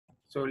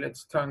So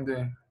let's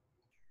turn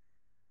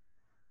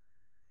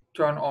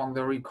on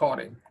the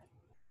recording.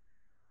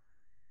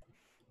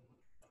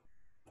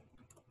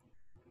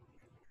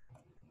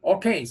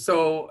 Okay,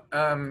 so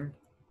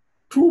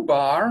 2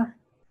 bar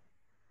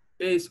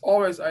is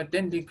always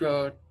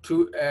identical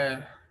to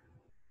a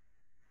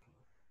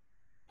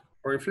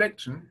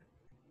reflection.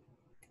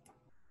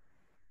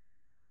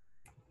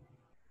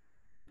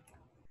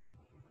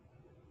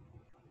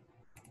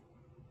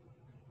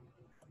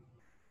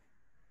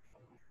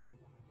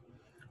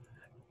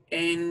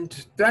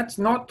 And that's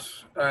not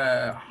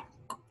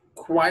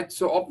quite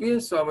so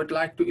obvious. So I would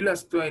like to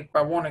illustrate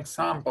by one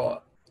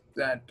example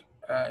that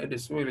it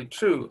is really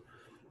true.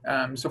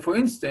 So for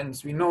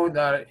instance, we know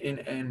that in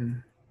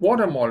a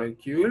water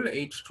molecule,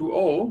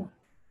 H2O,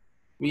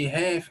 we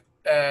have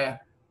a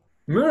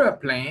mirror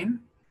plane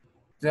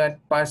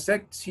that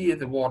bisects here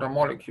the water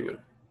molecule.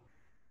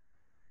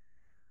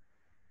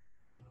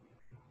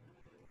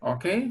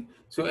 Okay,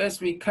 so as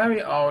we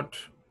carry out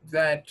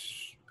that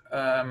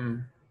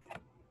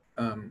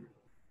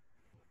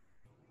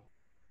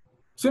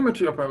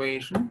symmetry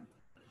operation,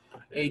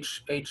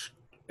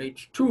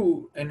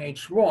 H2 and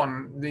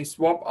H1, they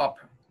swap up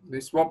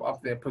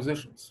their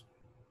positions.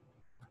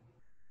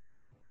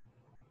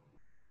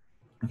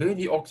 Okay,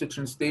 the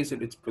oxygen stays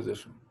at its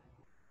position.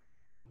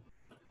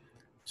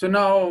 So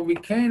now we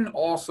can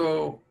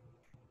also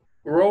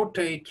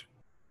roto-invert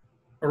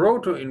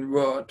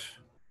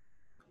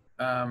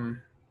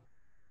around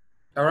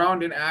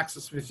an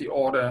axis with the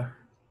order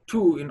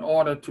 2 in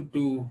order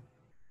to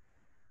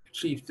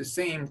achieve the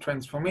same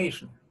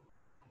transformation.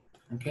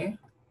 Okay,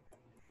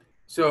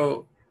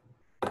 so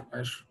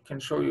I can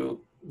show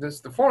you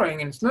the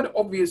following, and it's not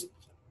obvious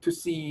to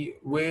see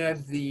where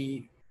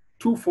the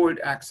twofold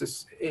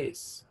axis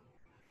is.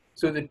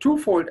 So the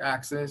twofold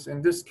axis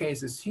in this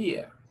case is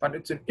here, but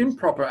it's an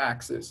improper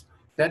axis.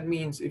 That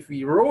means if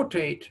we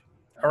rotate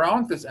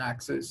around this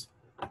axis,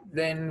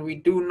 then we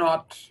do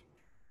not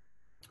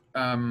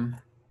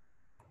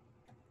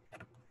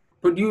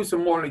produce a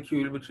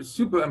molecule which is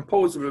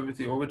superimposable with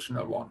the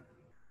original one.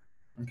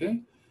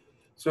 Okay,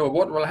 so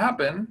what will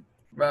happen?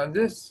 Well,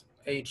 this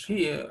H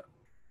here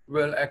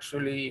will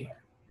actually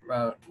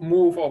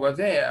move over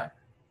there.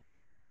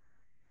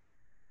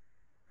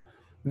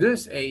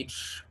 This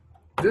H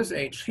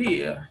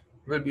here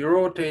will be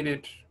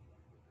rotated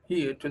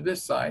here to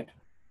this side,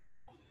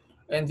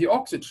 and the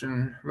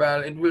oxygen,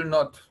 well, it will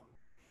not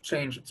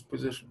change its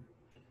position.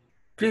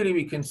 Clearly,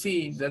 we can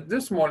see that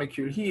this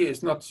molecule here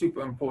is not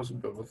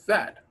superimposable with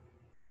that.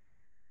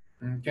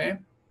 Okay,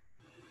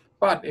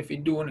 but if we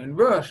do an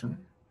inversion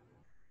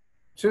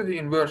to the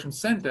inversion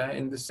center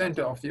in the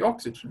center of the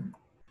oxygen,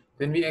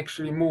 then we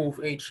actually move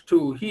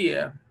H2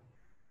 here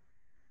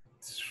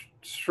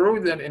through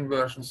that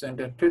inversion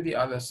center to the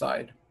other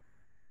side.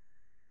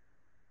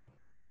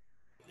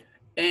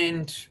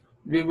 And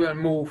we will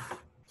move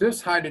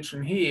this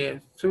hydrogen here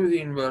through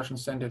the inversion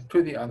center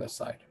to the other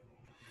side.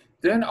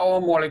 Then our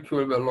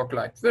molecule will look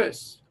like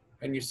this.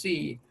 And you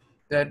see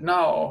that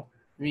now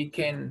we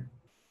can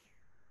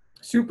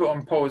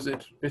superimpose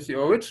it with the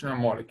original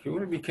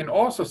molecule. We can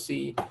also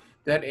see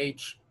that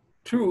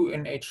H2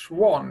 and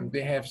H1,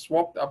 they have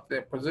swapped up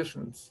their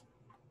positions.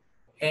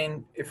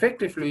 And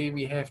effectively,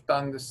 we have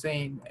done the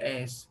same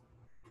as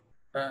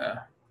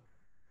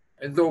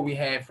though we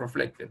have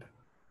reflected.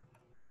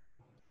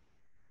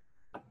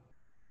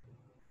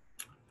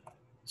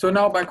 So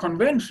now by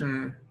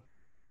convention,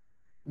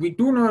 we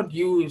do not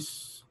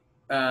use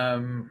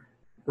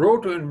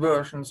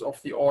roto-inversions of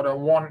the order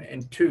 1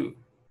 and 2.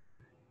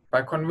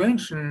 By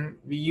convention,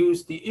 we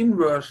use the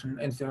inversion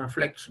and the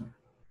reflection.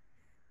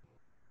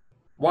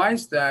 Why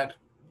is that?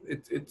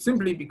 It's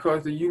simply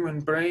because the human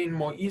brain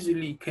more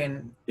easily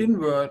can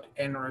invert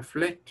and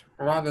reflect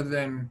rather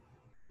than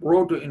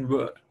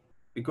roto-invert.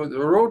 Because a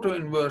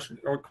roto-inversion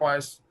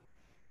requires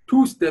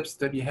 2 steps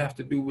that you have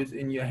to do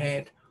within your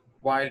head,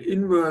 while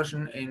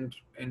inversion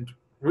and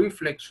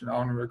reflection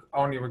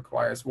only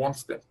requires 1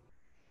 step.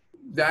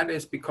 That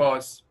is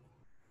because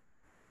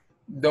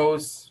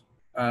those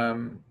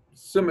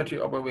symmetry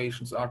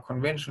operations are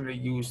conventionally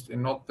used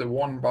and not the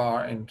 1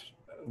 bar and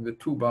the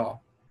 2 bar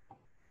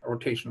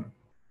rotation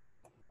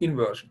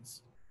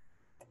inversions.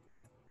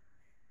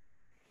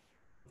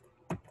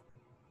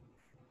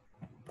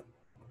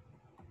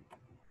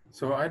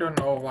 So I don't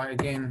know why,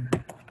 again,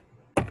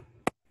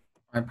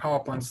 my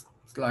PowerPoint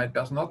slide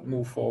does not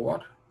move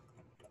forward.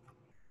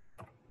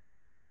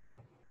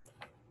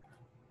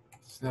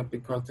 Is that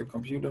because the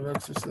computer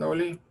works so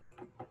slowly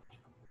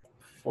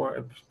for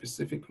a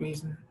specific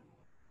reason?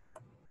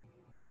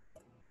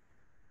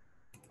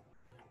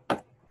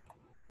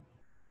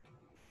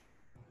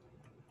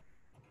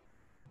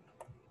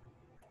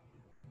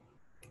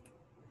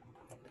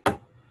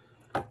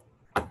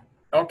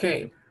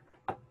 Okay,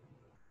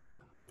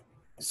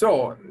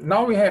 so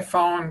now we have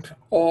found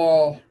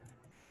all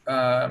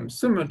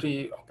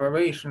symmetry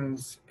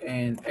operations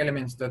and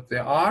elements that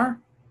there are.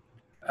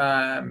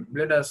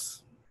 Let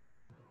us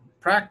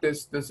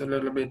practice this a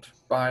little bit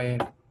by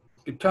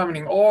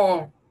determining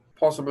all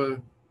possible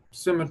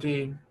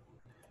symmetry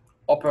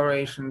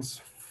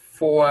operations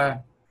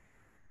for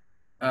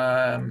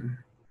a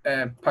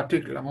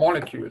particular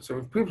molecule. So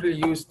we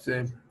previously used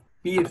the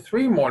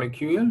BF3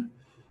 molecule.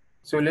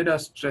 So let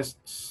us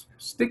just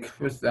stick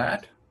with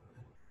that.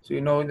 So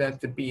you know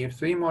that the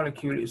BF3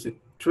 molecule is a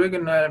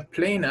trigonal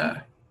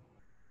planar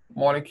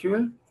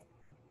molecule.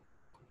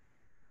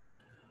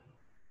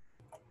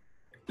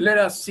 Let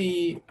us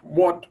see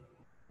what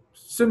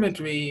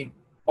symmetry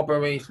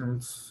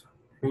operations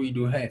we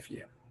do have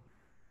here.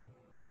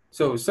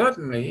 So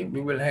certainly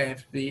we will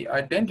have the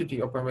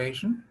identity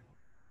operation.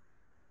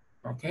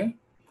 Okay.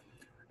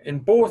 In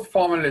both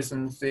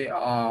formalisms,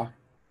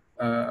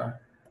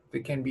 they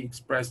can be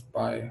expressed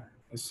by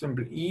a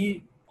simple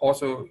E.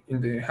 Also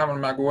in the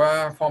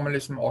Hammond-Magloire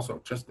formalism,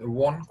 also just a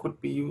 1 could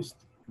be used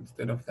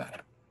instead of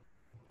that.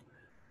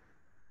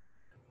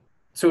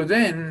 So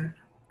then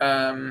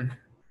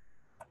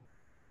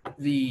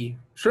the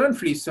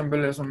Schoenflies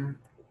symbolism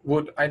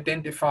would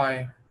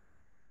identify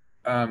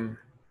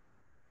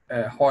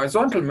a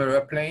horizontal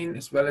mirror plane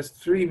as well as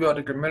 3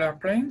 vertical mirror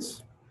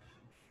planes.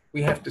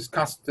 We have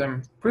discussed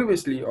them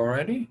previously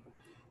already.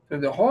 So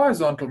the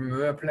horizontal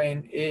mirror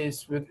plane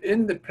is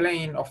within the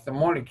plane of the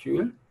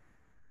molecule,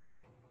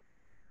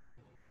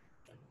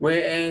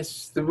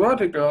 whereas the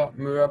vertical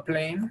mirror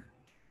planes,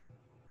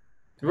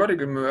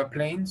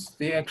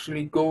 they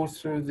actually go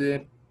through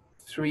the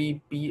 3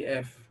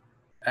 BF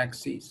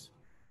axes.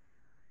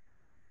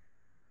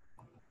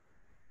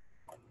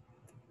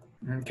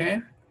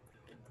 Okay,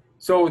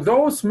 so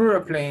those mirror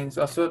planes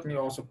are certainly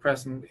also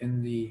present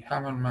in the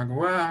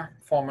Hammond-Magloire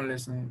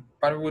formalism,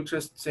 but I would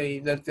just say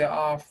that there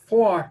are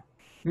 4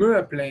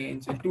 mirror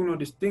planes and do not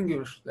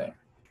distinguish them.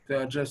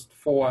 There are just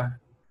 4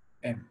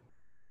 M.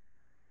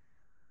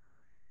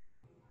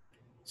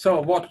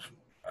 So what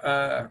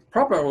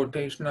proper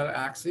rotational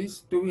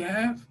axes do we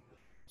have?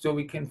 So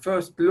we can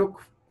first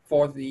look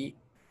for the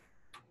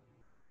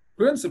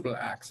principal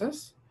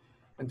axis.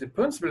 And the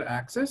principal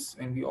axis,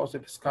 and we also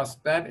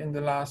discussed that in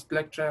the last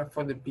lecture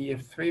for the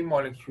BF3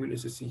 molecule,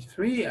 is a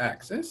C3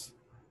 axis,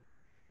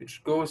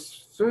 which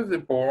goes through the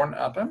boron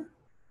atom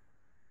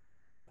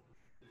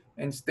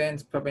and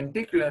stands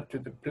perpendicular to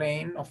the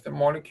plane of the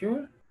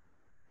molecule.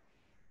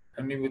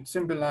 And we would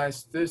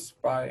symbolize this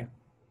by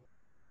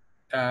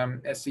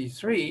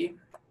SC3.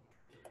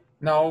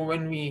 Now,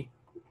 when we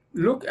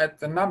look at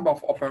the number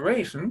of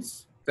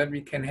operations that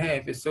we can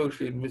have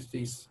associated with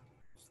these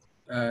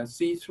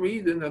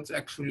C3, then that's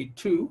actually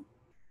 2.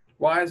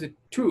 Why is it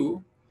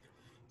 2?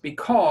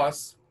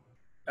 Because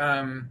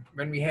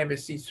when we have a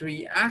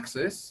C3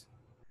 axis,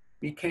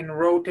 we can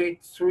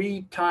rotate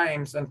 3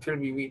 times until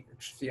we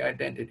reach the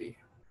identity.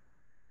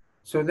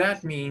 So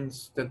that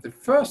means that the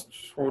first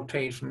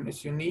rotation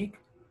is unique,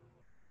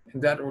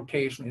 and that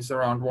rotation is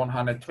around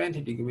 120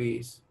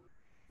 degrees.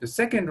 The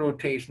second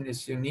rotation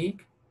is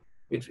unique,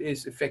 which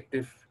is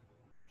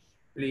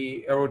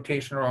effectively a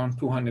rotation around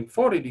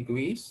 240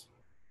 degrees.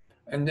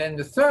 And then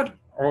the third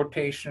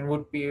rotation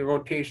would be a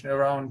rotation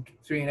around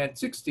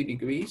 360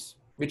 degrees,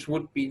 which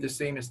would be the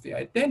same as the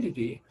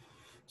identity.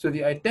 So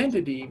the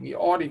identity we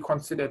already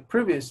considered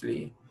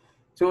previously.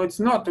 So it's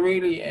not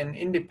really an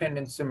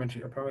independent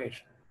symmetry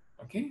operation.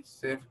 Okay,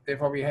 so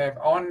therefore we have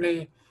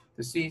only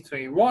the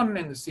C31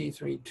 and the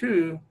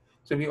C32.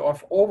 So we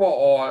have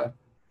overall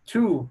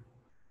 2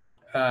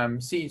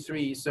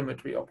 C3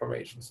 symmetry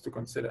operations to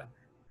consider.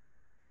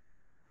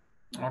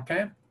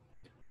 Okay.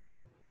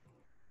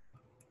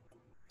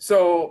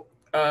 So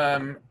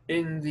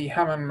in the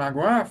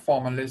Hammond-Magloire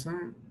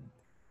formalism,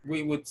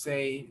 we would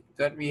say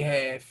that we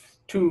have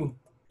 2,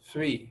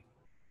 3.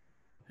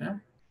 Yeah?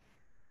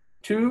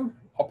 2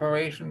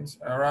 operations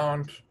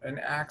around an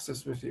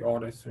axis with the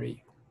order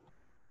 3.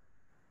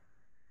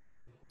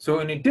 So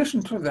in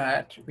addition to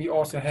that, we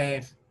also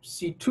have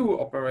C2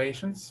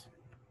 operations.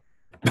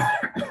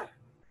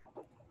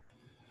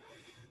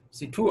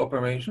 C2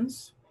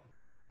 operations.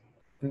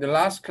 In the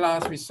last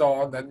class, we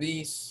saw that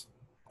these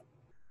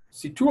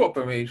C2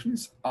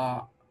 operations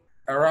are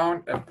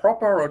around a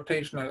proper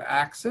rotational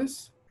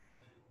axis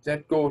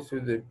that go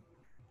through the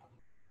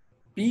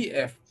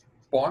BF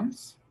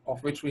bonds,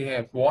 of which we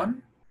have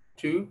 1,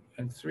 2,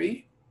 and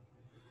 3.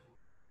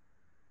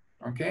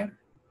 Okay.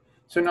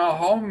 So now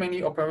how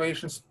many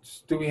operations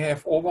do we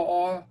have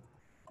overall?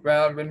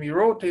 Well, when we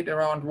rotate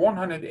around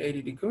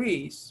 180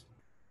 degrees,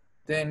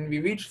 then we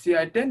reach the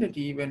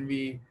identity when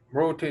we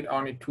rotate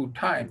only 2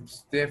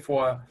 times.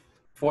 Therefore,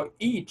 for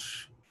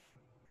each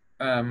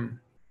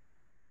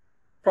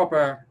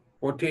proper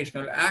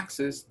rotational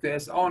axis,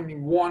 there's only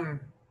 1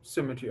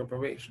 symmetry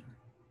operation,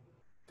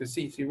 the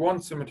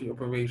C31 symmetry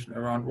operation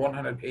around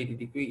 180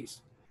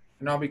 degrees.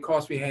 Now,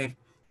 because we have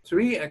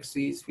 3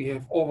 axes, we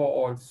have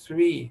overall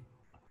 3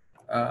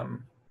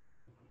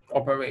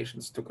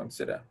 operations to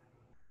consider.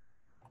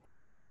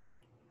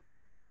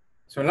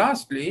 So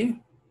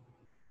lastly,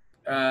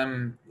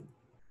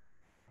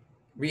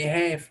 we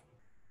have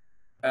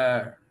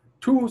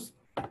 2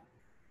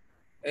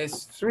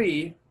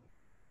 S3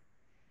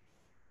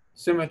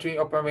 symmetry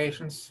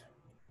operations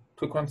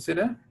to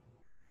consider.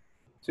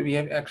 So we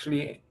have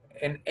actually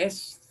an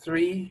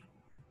S3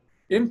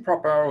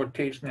 improper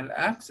rotational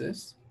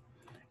axis,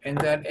 and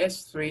that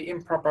S3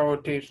 improper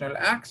rotational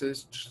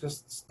axis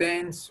just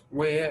stands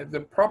where the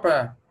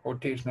proper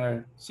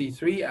rotational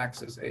C3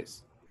 axis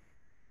is.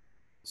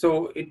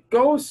 So it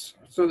goes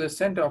to the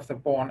center of the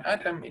Bohr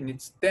atom and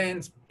it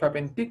stands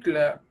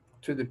perpendicular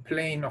to the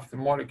plane of the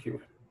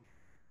molecule.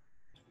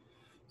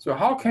 So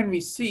how can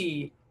we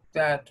see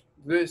that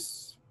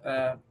this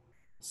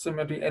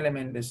symmetry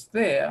element is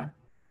there?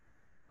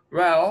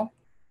 Well,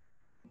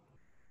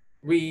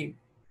 we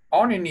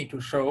only need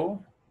to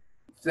show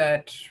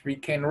that we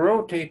can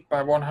rotate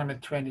by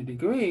 120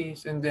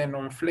 degrees and then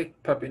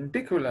reflect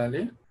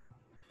perpendicularly,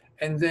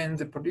 and then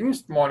the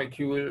produced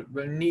molecule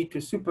will need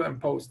to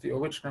superimpose the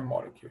original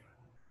molecule.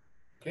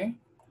 Okay,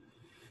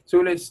 so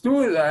let's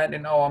do that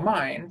in our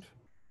mind.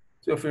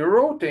 So if we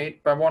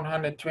rotate by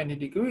 120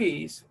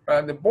 degrees,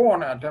 the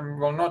Bohr atom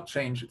will not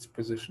change its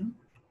position,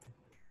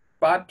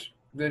 but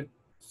the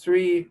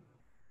three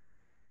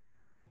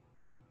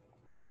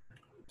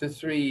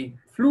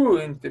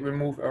fluorines, they will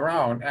move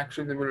around.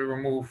 Actually, they will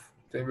move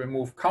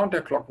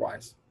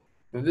counterclockwise.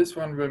 So this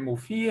one will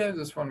move here,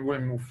 this one will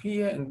move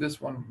here, and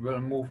this one will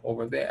move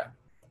over there.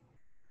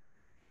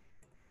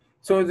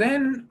 So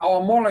then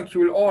our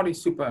molecule already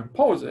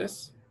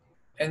superimposes,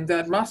 and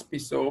that must be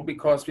so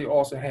because we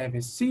also have a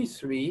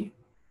C3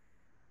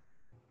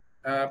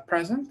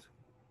 present,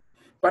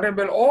 but it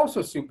will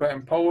also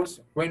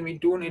superimpose when we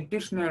do an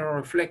additional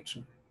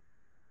reflection.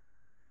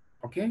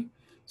 Okay,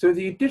 so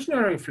the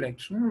additional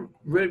reflection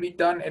will be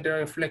done at a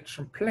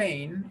reflection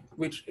plane,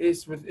 which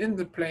is within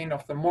the plane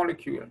of the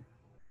molecule.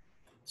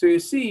 So you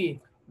see,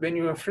 when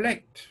you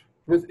reflect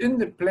within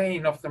the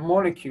plane of the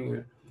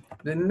molecule,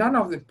 then none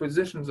of the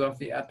positions of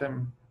the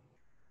atoms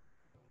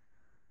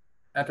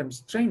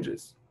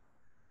changes.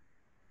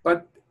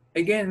 But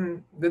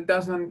again, that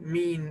doesn't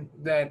mean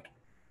that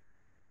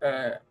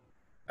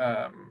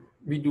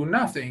we do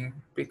nothing,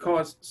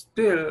 because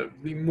still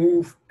we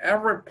move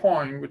every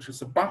point which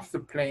is above the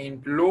plane,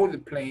 below the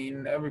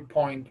plane, every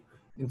point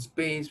in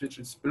space which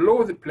is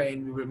below the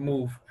plane, we will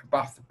move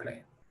above the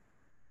plane.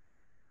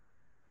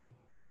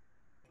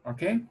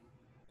 Okay?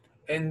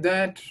 And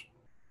that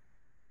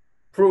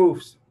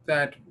proves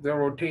that the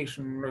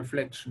rotation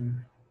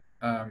reflection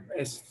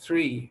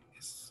S3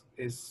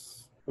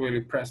 is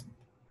really present.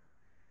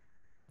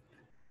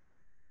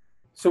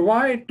 So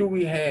why do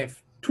we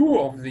have two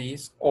of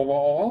these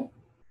overall?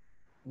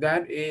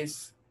 That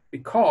is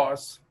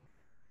because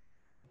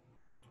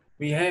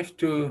we have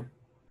to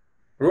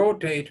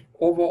rotate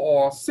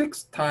overall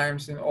 6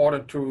 times in order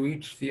to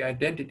reach the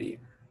identity.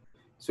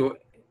 So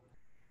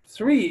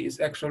 3 is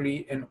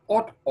actually an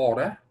odd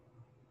order.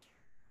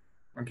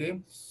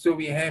 Okay, so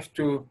we have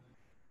to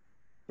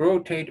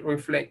rotate,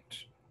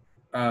 reflect.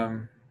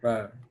 2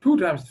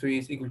 times 3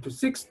 is equal to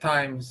 6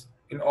 times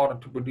in order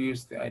to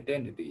produce the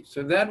identity.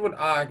 So that would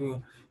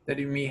argue that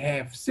we may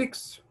have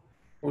 6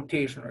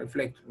 rotational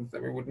reflections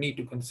that we would need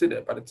to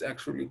consider, but it's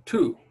actually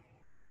 2.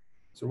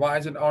 So why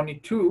is it only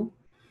 2?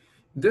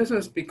 This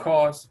is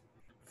because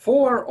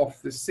 4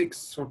 of the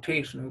 6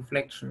 rotational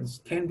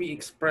reflections can be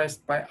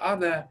expressed by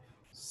other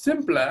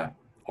simpler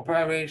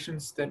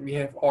operations that we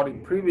have already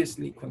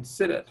previously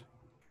considered.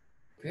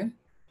 Okay?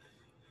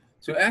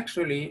 So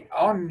actually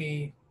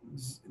only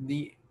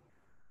the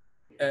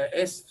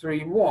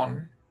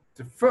S31,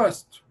 the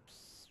first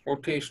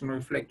rotational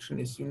reflection,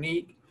 is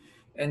unique,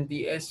 and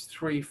the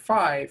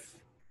S35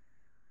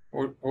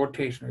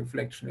 rotational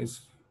reflection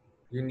is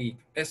unique.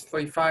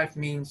 S35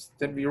 means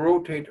that we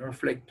rotate or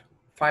reflect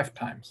 5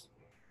 times.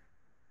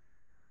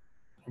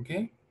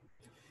 Okay?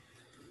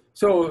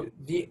 So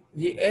the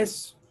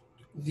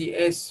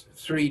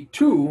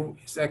S32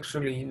 is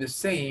actually the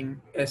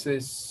same as a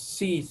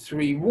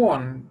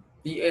C31.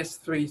 The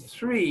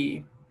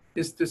S33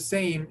 is the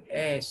same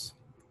as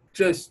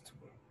just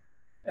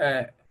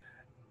a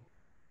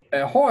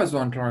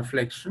horizontal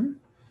reflection,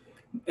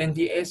 and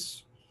the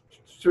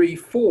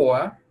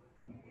S34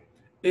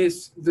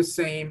 is the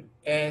same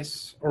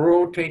as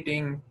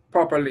rotating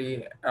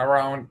properly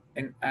around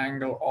an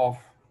angle of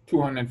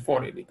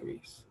 240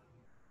 degrees.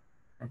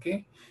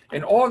 Okay,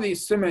 and all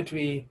these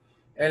symmetry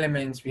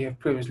elements we have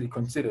previously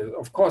considered.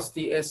 Of course,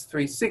 the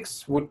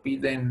S36 would be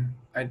then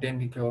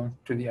identical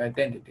to the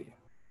identity.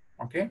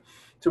 Okay,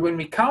 so when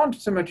we count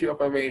symmetry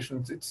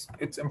operations,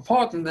 it's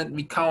important that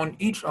we count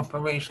each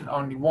operation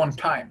only one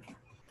time,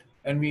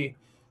 and we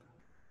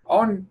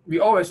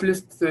always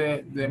list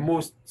the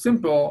most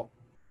simple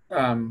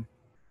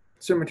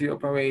symmetry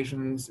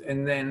operations,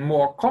 and then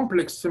more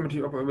complex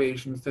symmetry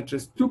operations that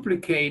just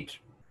duplicate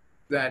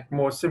that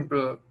more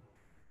simple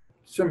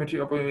symmetry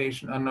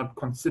operation are not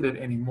considered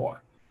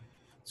anymore.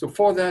 So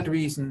for that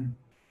reason,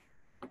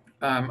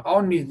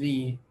 only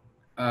the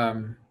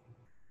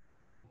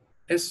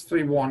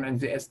S31 and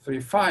the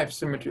S35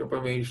 symmetry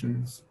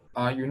operations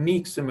are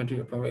unique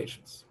symmetry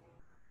operations.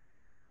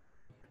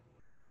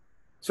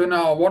 So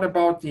now, what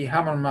about the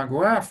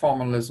Hammond-Marguerre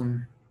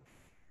formalism?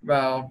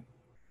 Well,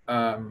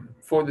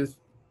 for the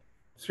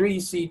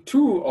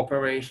 3C2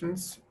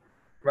 operations,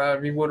 well,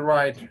 we would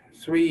write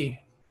 3,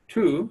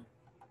 2,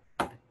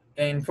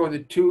 And for the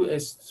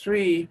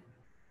 2s3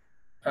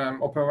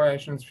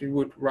 operations, we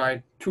would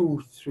write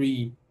 2,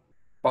 3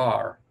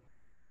 bar.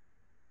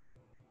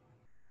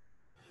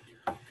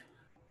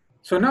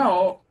 So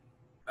now,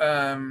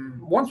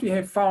 once we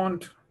have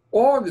found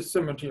all the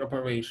symmetry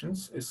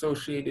operations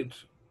associated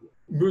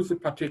with a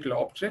particular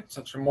object,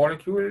 such a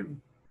molecule,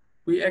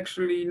 we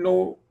actually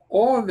know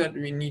all that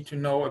we need to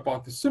know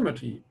about the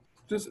symmetry.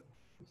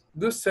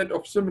 This set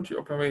of symmetry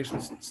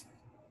operations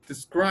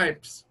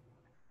describes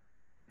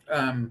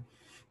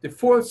the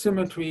full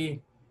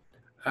symmetry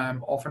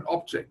of an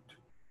object.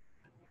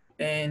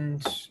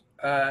 And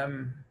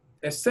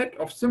a set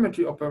of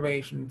symmetry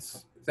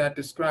operations that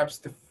describes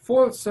the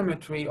full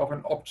symmetry of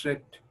an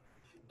object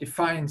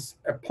defines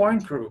a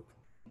point group.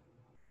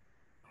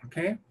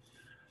 Okay,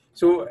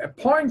 so a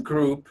point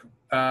group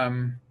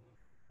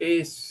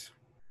is,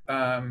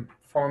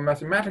 for a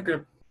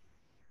mathematical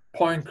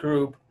point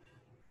group,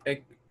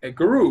 a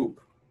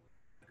group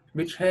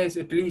which has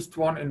at least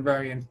one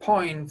invariant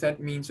point. That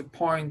means a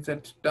point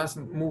that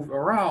doesn't move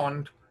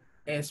around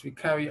as we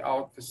carry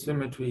out the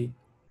symmetry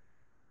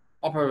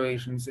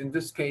operations. In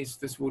this case,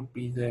 this would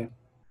be the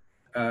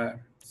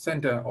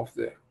center of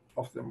the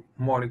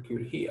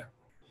molecule here.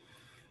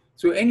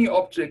 So any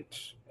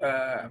object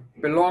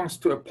belongs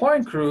to a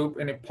point group,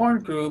 and a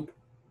point group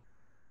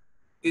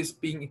is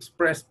being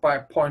expressed by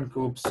a point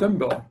group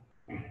symbol.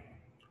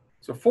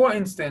 So for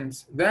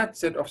instance, that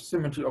set of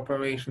symmetry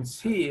operations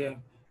here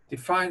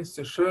defines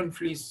the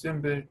Schoenflies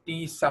symbol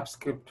D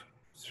subscript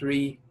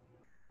 3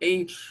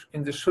 H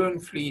in the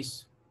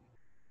Schoenflies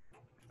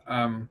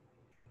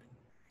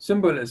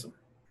symbolism.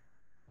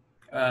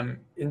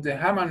 In the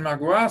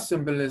Hermann-Marguerre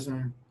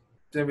symbolism,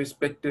 the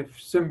respective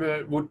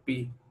symbol would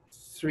be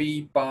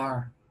 3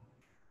 bar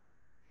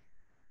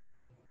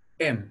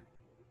M.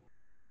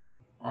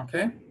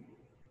 Okay?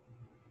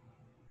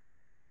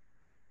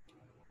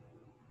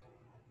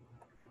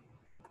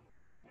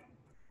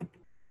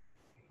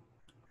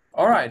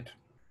 All right.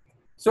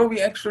 So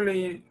we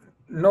actually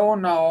know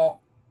now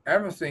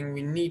everything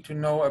we need to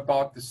know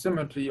about the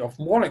symmetry of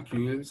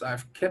molecules.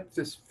 I've kept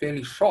this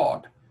fairly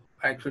short.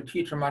 I could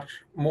teach a much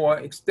more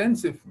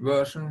extensive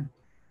version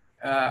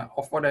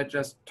of what I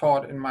just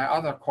taught in my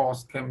other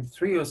course, Chem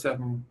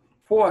 307,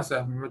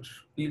 407, which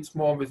deals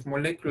more with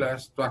molecular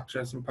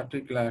structures, in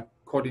particular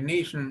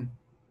coordination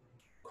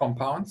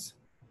compounds.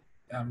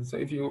 So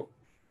if you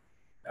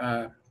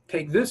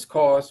take this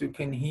course, you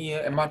can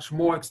hear a much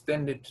more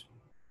extended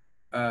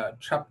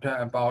chapter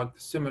about the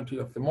symmetry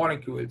of the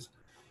molecules.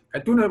 I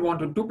do not want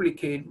to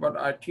duplicate what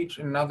I teach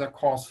in another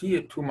course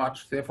here too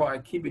much, therefore I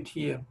keep it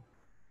here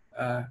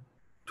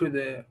to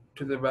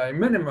the very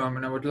minimum,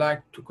 and I would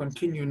like to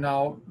continue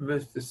now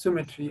with the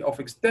symmetry of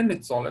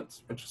extended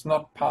solids, which is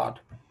not part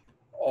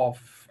of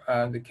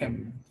the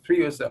Chem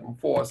 307,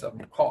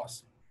 407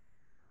 course.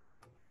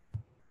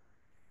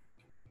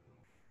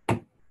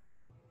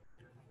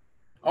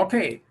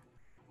 Okay.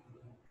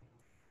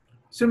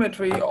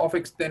 Symmetry of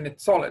extended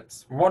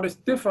solids. What is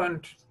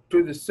different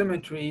to the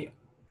symmetry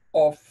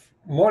of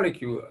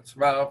molecules?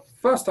 Well,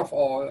 first of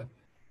all,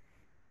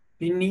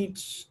 we need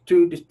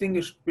to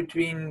distinguish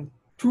between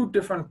two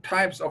different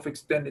types of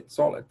extended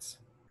solids,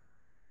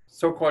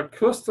 so-called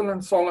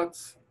crystalline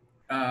solids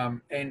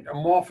and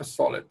amorphous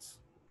solids.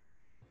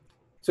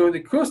 So the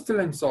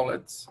crystalline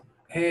solids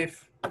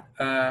have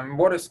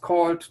what is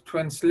called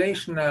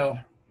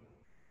translational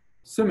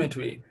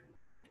symmetry.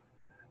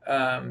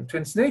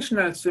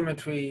 Translational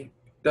symmetry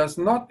does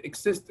not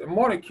exist in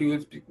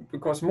molecules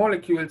because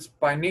molecules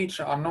by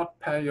nature are not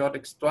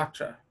periodic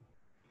structure.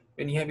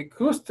 When you have a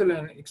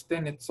crystalline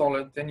extended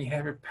solid, then you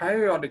have a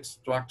periodic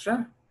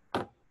structure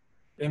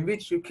in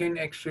which you can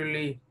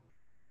actually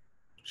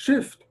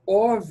shift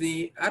all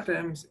the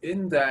atoms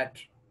in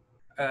that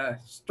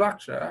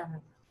structure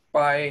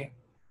by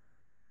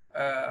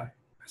a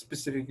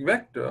specific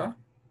vector.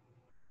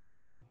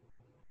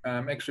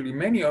 Actually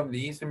many of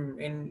these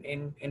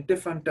in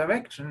different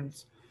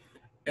directions,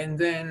 and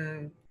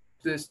then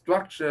the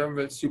structure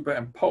will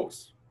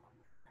superimpose.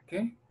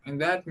 Okay,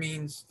 and that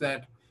means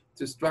that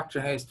the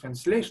structure has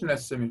translational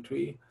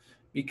symmetry.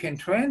 We can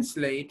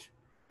translate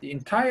the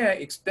entire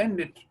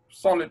extended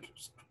solid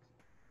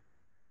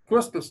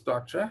crystal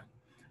structure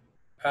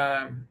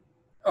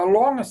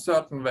along a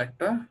certain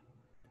vector,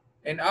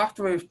 and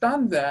after we've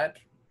done that,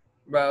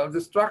 well,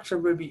 the structure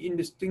will be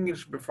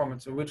indistinguishable from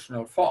its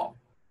original form.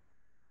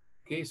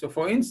 Okay, so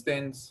for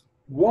instance,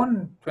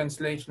 one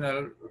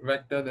translational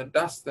vector that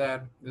does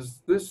that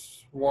is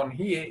this one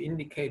here,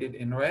 indicated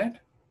in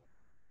red.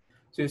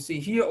 So you see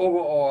here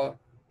overall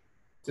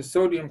the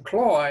sodium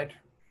chloride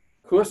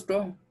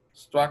crystal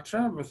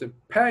structure with a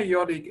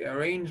periodic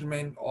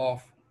arrangement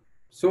of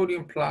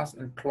sodium plus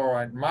and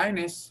chloride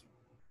minus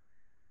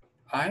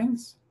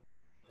ions.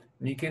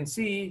 And you can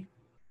see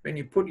when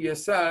you put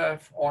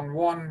yourself on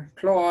one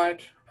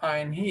chloride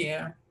ion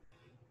here,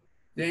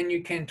 then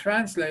you can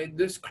translate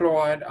this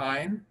chloride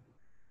ion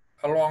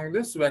along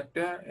this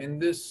vector,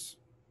 and this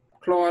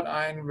chloride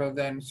ion will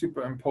then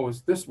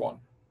superimpose this one.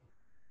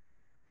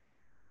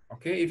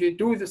 Okay, if you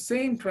do the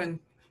same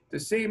the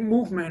same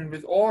movement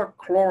with all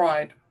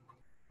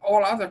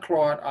other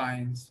chloride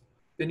ions,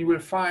 then you will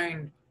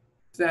find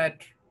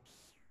that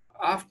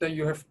after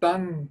you have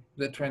done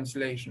the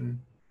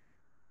translation,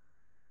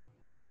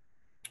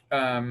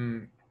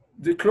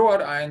 the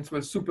chloride ions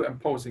will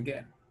superimpose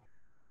again.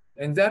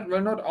 And that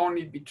will not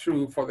only be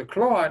true for the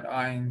chloride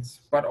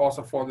ions, but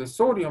also for the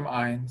sodium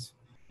ions.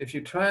 If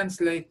you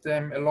translate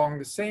them along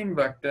the same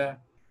vector,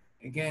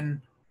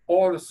 again,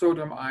 all the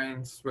sodium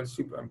ions will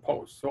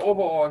superimpose. So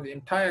overall, the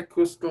entire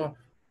crystal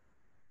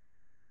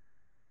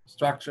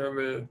structure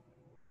will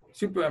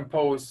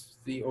superimpose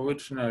the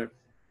original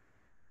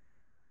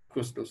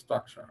crystal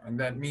structure. And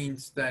that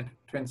means that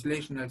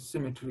translational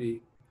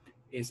symmetry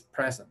is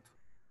present.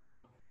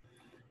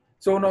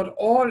 So not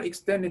all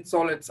extended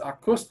solids are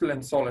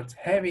crystalline solids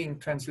having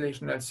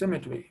translational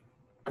symmetry.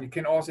 You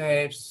can also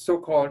have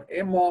so-called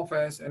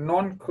amorphous and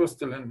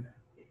non-crystalline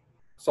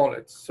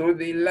solids. So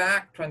they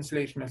lack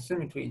translational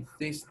symmetry.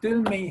 They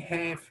still may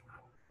have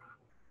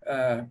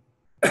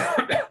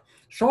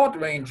short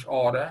range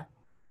order.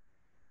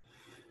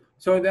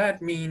 So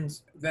that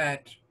means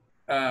that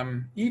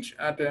each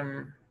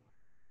atom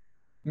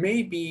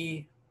may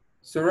be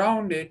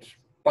surrounded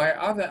by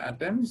other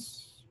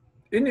atoms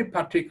in a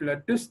particular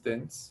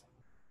distance,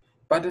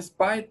 but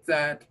despite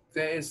that,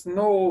 there is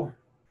no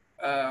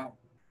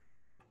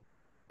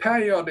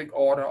periodic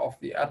order of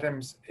the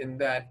atoms in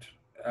that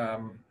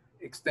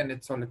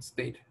extended solid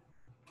state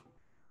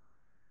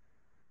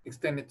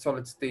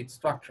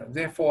structure.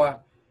 Therefore,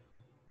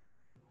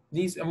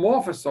 these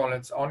amorphous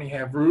solids only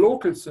have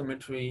local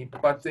symmetry,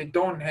 but they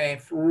don't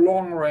have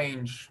long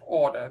range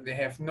order. They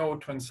have no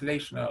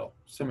translational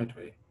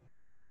symmetry.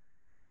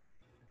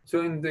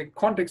 So in the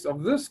context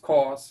of this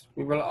course,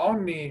 we will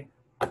only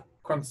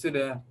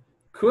consider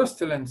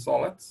crystalline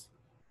solids,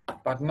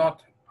 but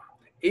not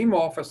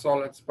amorphous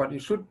solids. But you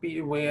should be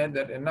aware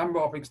that a number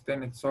of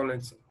extended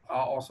solids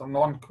are also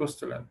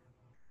non-crystalline.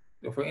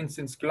 So for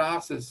instance,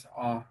 glasses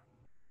are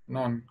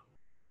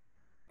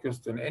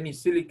non-crystalline. Any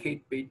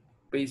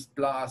silicate-based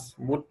glass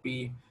would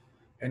be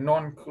a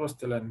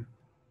non-crystalline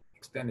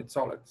extended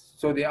solid.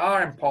 So they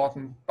are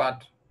important,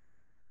 but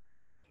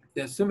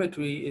their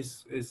symmetry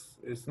is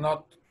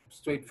not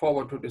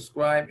straightforward to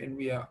describe, and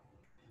we are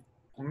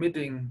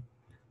omitting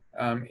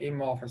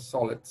amorphous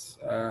solids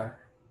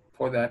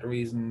for that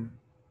reason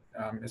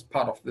as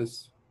part of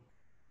this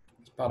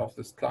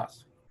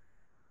class.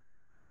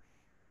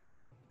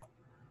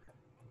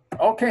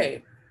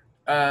 Okay,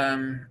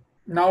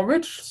 now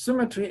which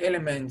symmetry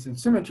elements and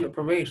symmetry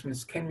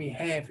operations can we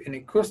have in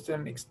a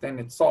crystalline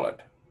extended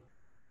solid?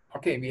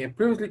 Okay, we have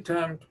previously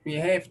termed we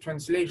have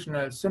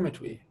translational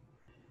symmetry,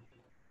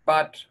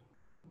 but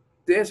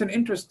there's an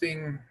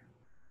interesting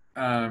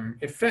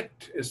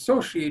effect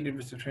associated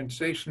with the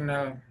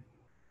translational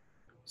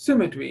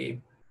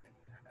symmetry.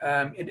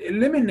 It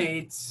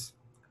eliminates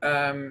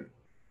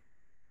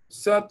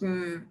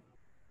certain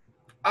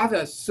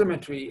other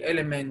symmetry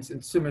elements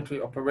and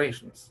symmetry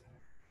operations.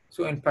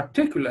 So in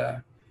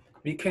particular,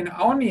 we can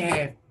only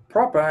have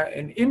proper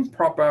and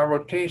improper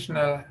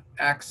rotational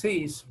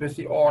axes with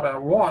the order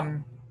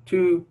 1,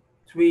 2,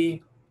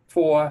 3,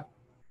 4,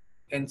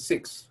 and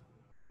 6.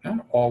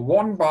 Or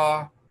 1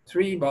 bar,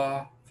 3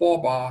 bar,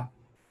 4 bar,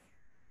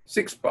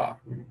 6 bar.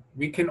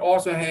 We can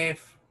also have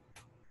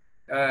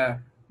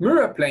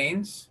mirror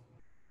planes,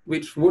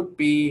 which would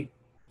be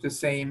the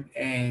same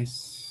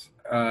as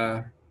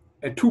a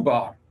 2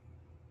 bar.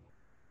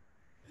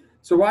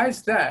 So why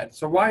is that?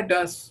 So why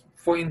does,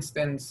 for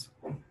instance,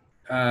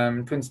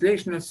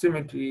 translational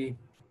symmetry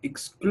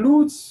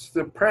excludes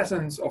the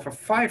presence of a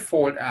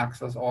 5-fold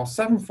axis or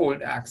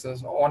 7-fold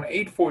axis or an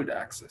 8-fold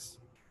axis?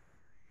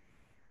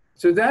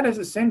 So that is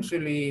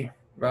essentially,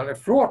 well, a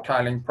floor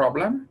tiling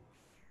problem.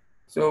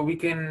 So we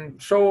can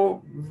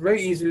show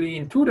very easily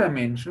in 2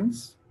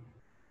 dimensions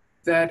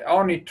that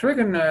only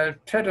trigonal,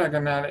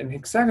 tetragonal, and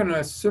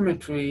hexagonal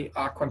symmetry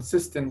are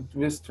consistent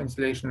with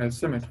translational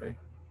symmetry.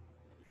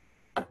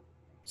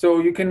 So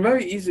you can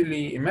very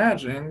easily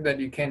imagine that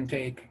you can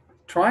take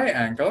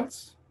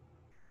triangles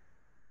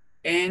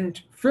and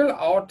fill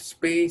out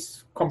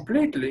space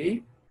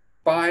completely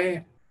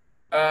by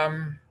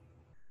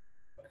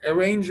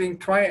arranging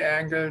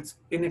triangles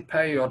in a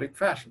periodic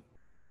fashion.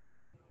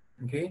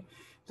 Okay,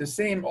 the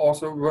same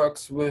also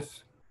works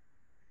with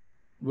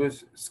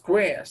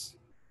squares.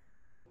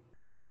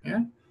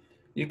 Yeah,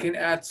 you can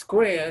add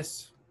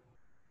squares,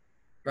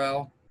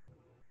 well,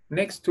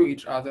 next to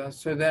each other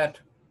so that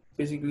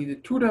basically the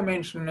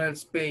 2-dimensional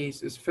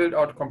space is filled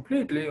out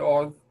completely,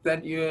 or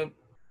that your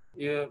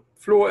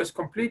floor is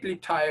completely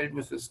tiled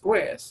with the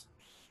squares.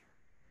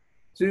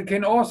 So you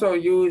can also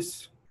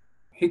use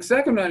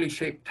hexagonally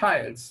shaped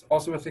tiles.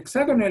 Also with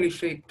hexagonally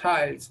shaped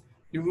tiles,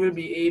 you will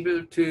be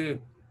able to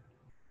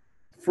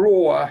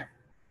floor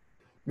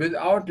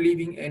without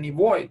leaving any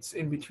voids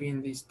in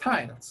between these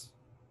tiles.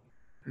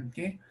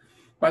 Okay,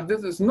 but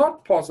this is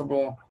not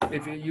possible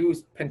if you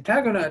use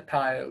pentagonal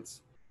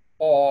tiles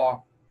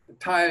or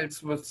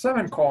tiles with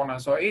 7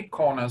 corners or 8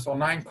 corners or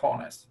 9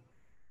 corners.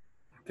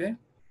 Okay,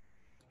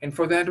 and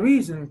for that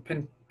reason,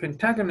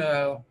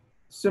 pentagonal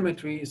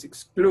symmetry is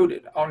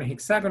excluded. Only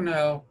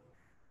hexagonal,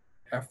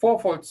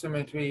 four-fold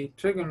symmetry,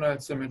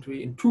 trigonal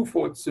symmetry, and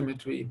two-fold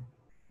symmetry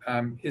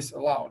is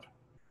allowed.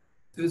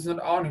 This is not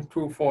only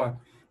true for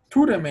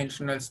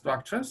two-dimensional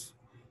structures,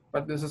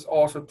 but this is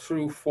also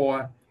true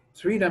for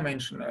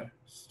three-dimensional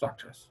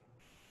structures.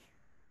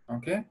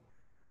 Okay?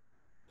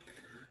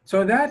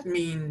 So that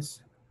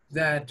means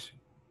that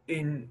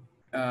in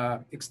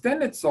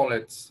extended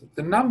solids,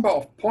 the number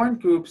of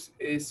point groups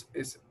is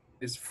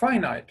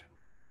finite.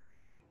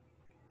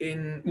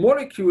 In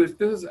molecules,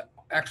 this is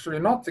actually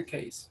not the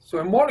case. So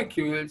in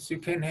molecules, you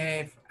can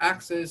have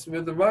axes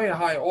with a very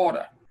high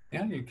order.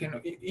 Yeah, you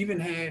can even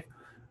have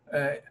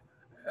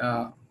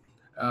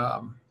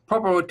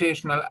proper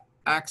rotational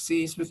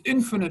axes with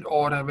infinite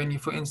order when you,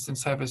 for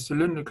instance, have a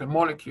cylindrical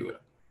molecule.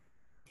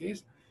 Okay?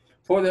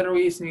 For that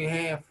reason, you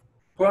have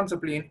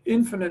principally an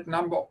infinite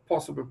number of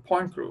possible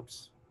point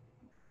groups.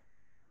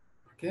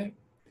 Okay?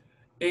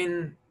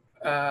 In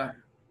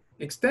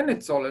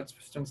extended solids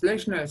with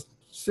translational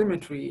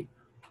symmetry,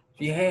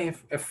 we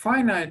have a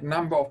finite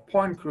number of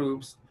point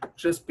groups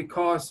just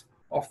because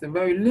of the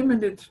very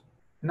limited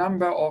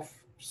number of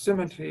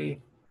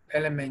symmetry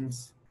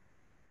elements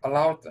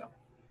allowed them.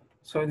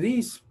 So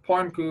these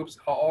point groups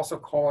are also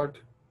called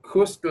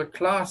crystal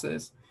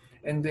classes,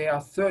 and there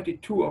are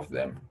 32 of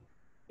them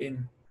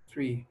in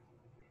 3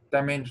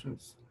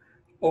 dimensions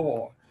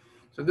overall.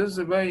 So this is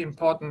a very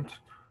important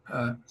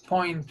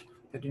point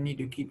that you need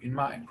to keep in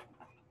mind.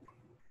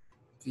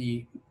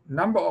 The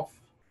number of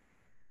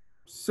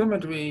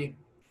symmetry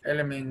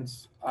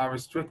elements are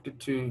restricted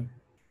to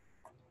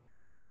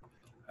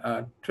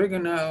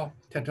trigonal,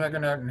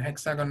 tetragonal, and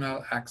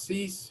hexagonal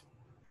axes.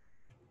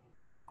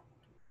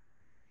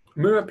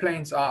 Mirror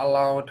planes are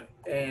allowed,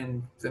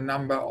 and the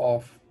number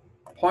of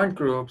point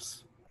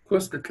groups,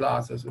 crystal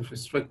classes, is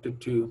restricted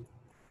to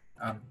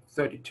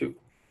 32.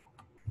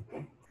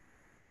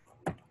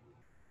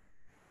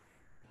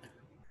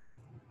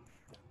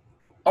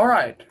 All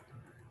right,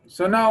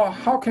 so now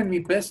how can we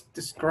best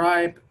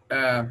describe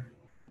a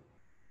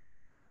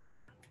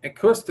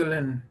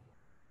crystalline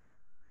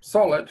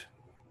solid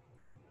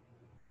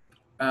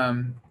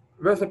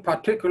with a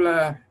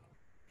particular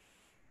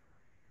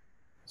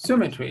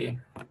symmetry?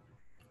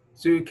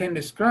 So you can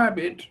describe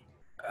it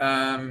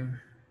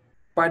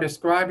by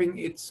describing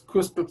its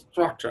crystal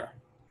structure.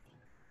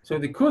 So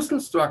the crystal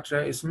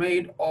structure is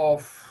made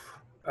of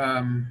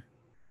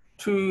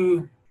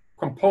 2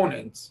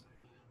 components: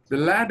 the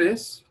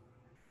lattice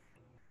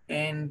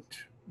and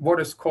what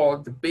is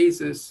called the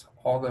basis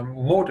or the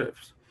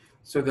motives.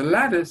 So the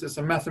lattice is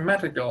a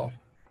mathematical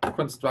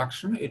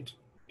construction. It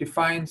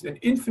defines an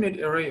infinite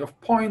array of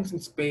points in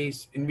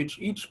space in which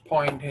each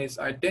point has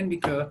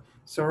identical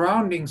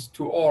surroundings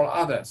to all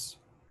others.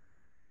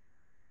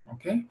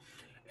 Okay?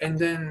 And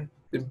then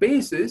the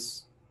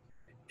basis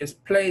is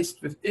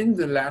placed within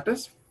the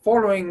lattice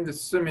following the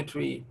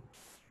symmetry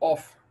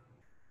of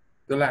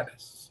the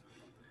lattice.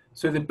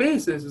 So the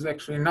basis is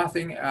actually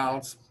nothing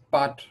else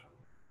but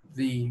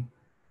the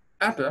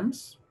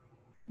atoms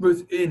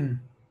within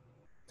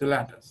the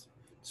lattice.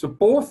 So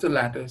both the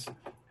lattice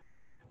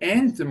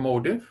and the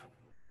motive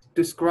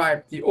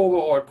describe the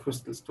overall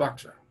crystal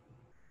structure.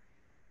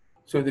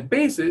 So the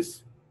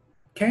basis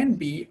can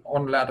be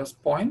on lattice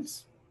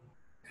points,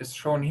 as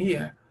shown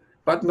here,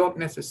 but not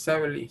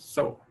necessarily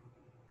so.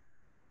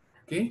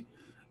 Okay?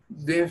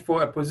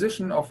 Therefore, a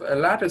position of a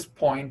lattice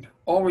point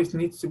always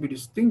needs to be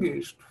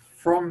distinguished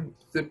from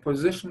the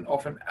position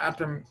of an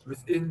atom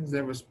within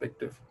the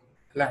respective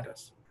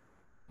lattice.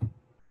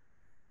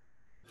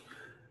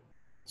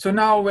 So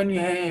now when you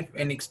have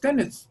an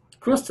extended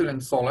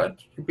crystalline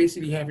solid, you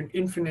basically have an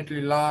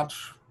infinitely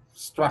large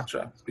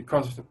structure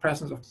because of the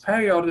presence of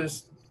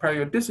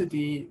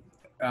periodicity,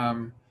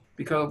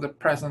 because of the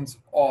presence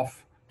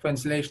of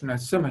translational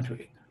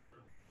symmetry.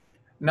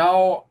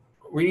 Now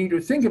we need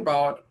to think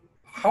about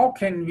how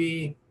can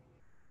we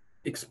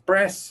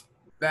express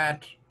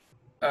that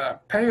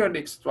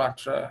periodic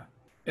structure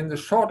in the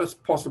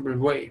shortest possible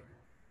way.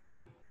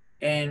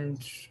 And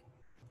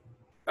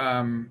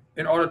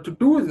in order to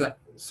do that,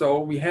 so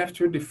we have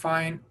to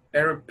define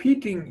a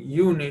repeating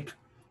unit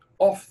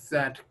of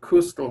that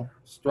crystal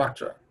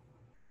structure.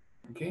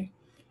 Okay.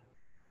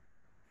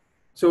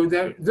 So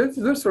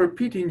this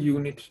repeating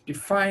unit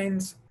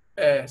defines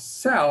a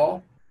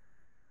cell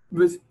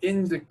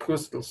within the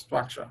crystal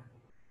structure.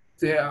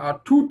 There are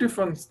 2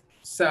 different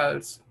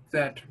cells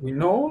that we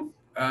know.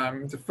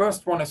 The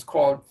first one is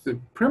called the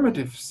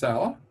primitive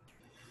cell.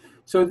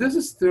 So this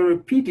is the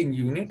repeating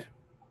unit,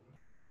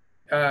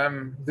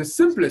 the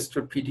simplest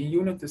repeating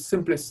unit, the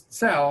simplest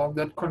cell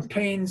that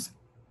contains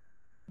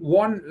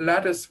 1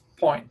 lattice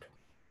point.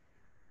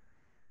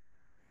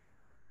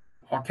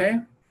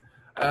 Okay,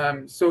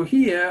 so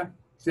here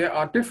there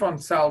are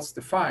different cells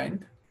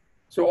defined.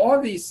 So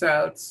all these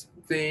cells,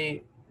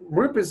 they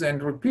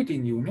represent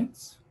repeating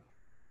units.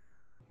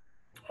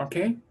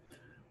 Okay,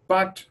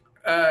 but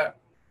they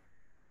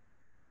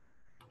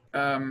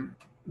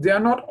are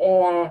not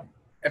all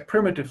a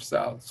primitive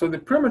cell. So the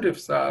primitive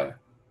cell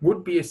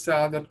would be a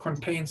cell that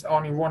contains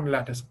only one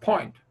lattice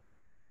point.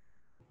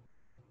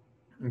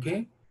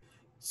 Okay,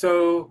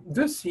 so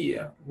this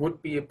here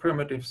would be a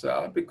primitive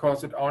cell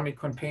because it only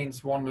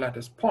contains one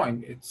lattice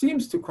point. It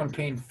seems to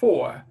contain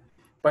 4,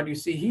 but you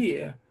see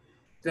here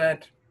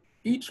that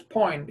each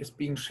point is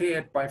being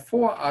shared by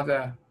 4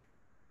 other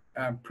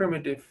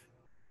primitive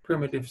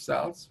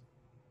cells.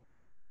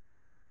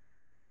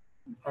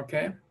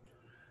 Okay.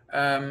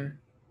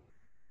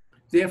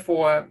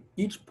 Therefore,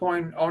 each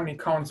point only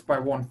counts by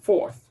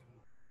 1/4.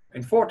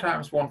 And 4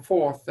 times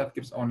 1/4, that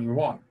gives only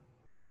 1.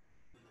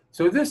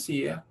 So this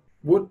here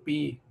would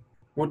be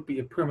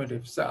a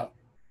primitive cell.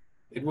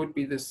 It would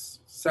be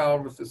this cell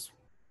with the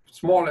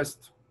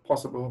smallest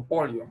possible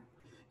volume.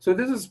 So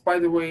this is, by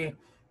the way,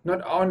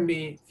 not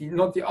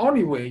the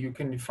only way you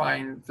can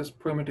define this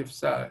primitive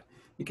cell.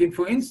 You can,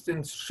 for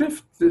instance,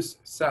 shift this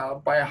cell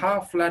by a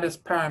half lattice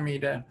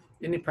parameter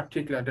in a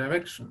particular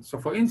direction. So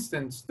for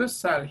instance, this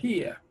cell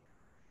here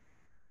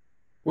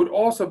would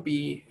also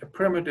be a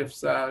primitive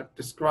cell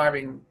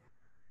describing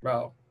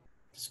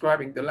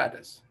the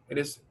lattice. It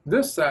is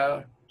this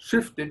cell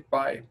shifted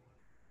by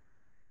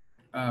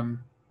half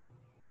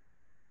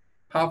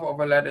of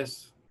a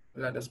lattice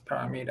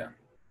parameter.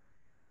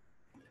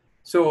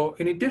 So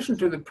in addition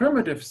to the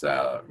primitive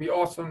cell, we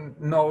also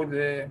know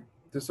the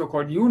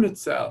so-called unit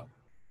cell.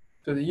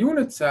 So the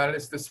unit cell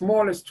is the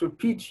smallest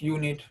repeat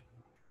unit,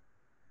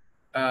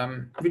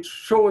 which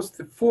shows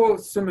the full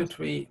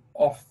symmetry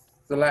of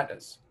the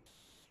lattice.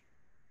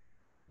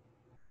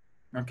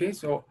 Okay,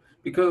 so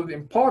because of the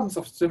importance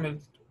of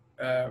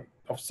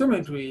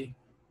symmetry,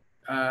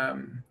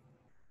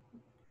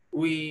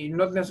 we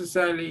not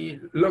necessarily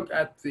look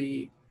at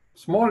the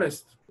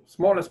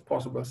smallest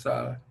possible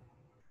cell,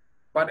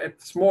 but at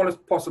the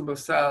smallest possible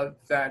cell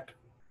that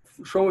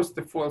shows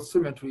the full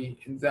symmetry,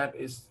 and that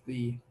is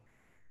the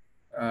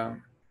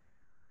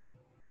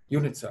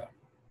unit cell.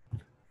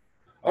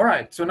 All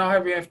right, so now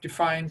we have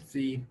defined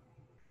the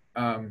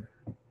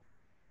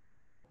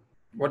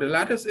what a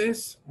lattice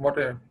is, what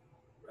a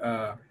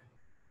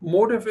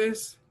motif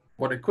is,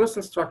 what a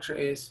crystal structure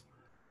is,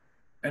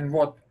 and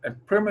what a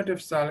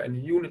primitive cell and a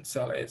unit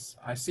cell is.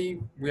 I see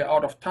we are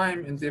out of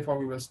time, and therefore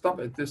we will stop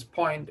at this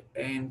point,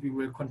 and we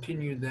will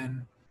continue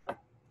then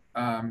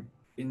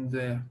in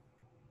the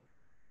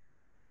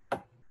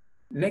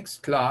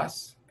next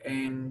class,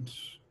 and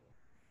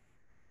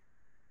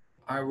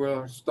I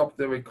will stop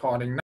the recording now.